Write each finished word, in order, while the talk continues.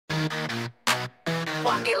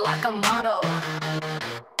Walking like a model,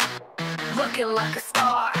 looking like a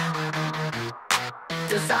star.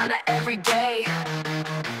 Designer every day,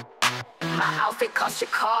 my outfit costs your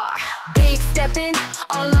car. Big stepping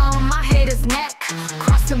along my hater's neck.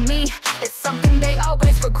 Cross to me, it's something they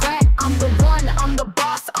always regret. I'm the one, I'm the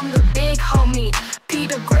boss, I'm the big homie.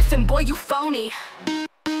 Peter Griffin, boy, you phony.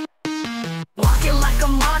 Walking like a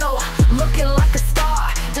model, looking like a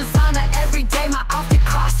star. Designer every day, my outfit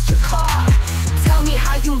costs your car. Tell me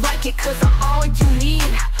how you like it, cause I'm all you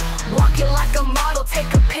need. Walking like a model,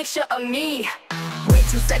 take a picture of me. Way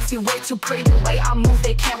too sexy, way too pretty. The way I move,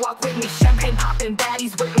 they can't walk with me. Champagne popping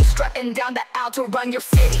baddies with me, strutting down the aisle to run your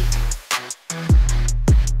city.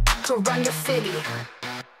 To run your city.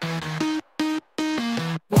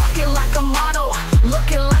 Walking like a model,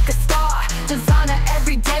 looking like a star. Designer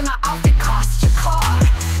every day, my outfit costs your car.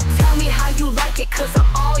 Tell me how you like it, cause I'm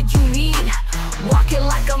all you need. Walking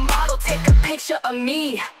like a model, take a picture of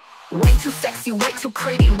me. Way too sexy, way too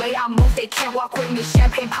pretty. Way I move, they can't walk with me.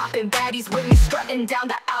 Champagne popping baddies with me, strutting down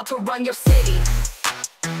the aisle to run your city.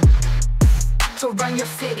 To run your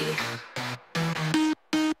city.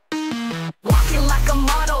 Walking like a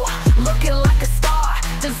model, looking like a star.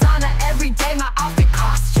 Designer every day, my outfit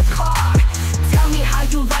costs your car. Tell me how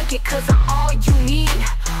you like it, cause I'm all you need.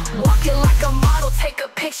 Walking like a model, take a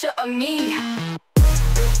picture of me.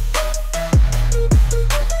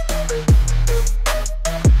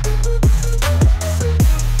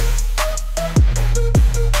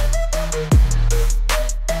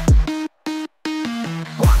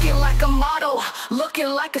 Walking like a model, looking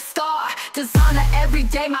like a star. Designer every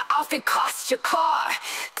day, my outfit costs your car.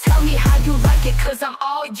 Tell me how you like it, cause I'm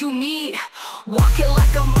all you need. Walking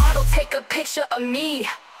like a model, take a picture of me.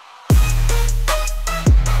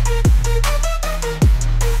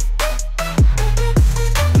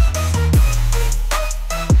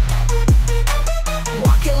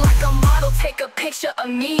 Walking like a model, take a picture of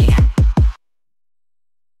me.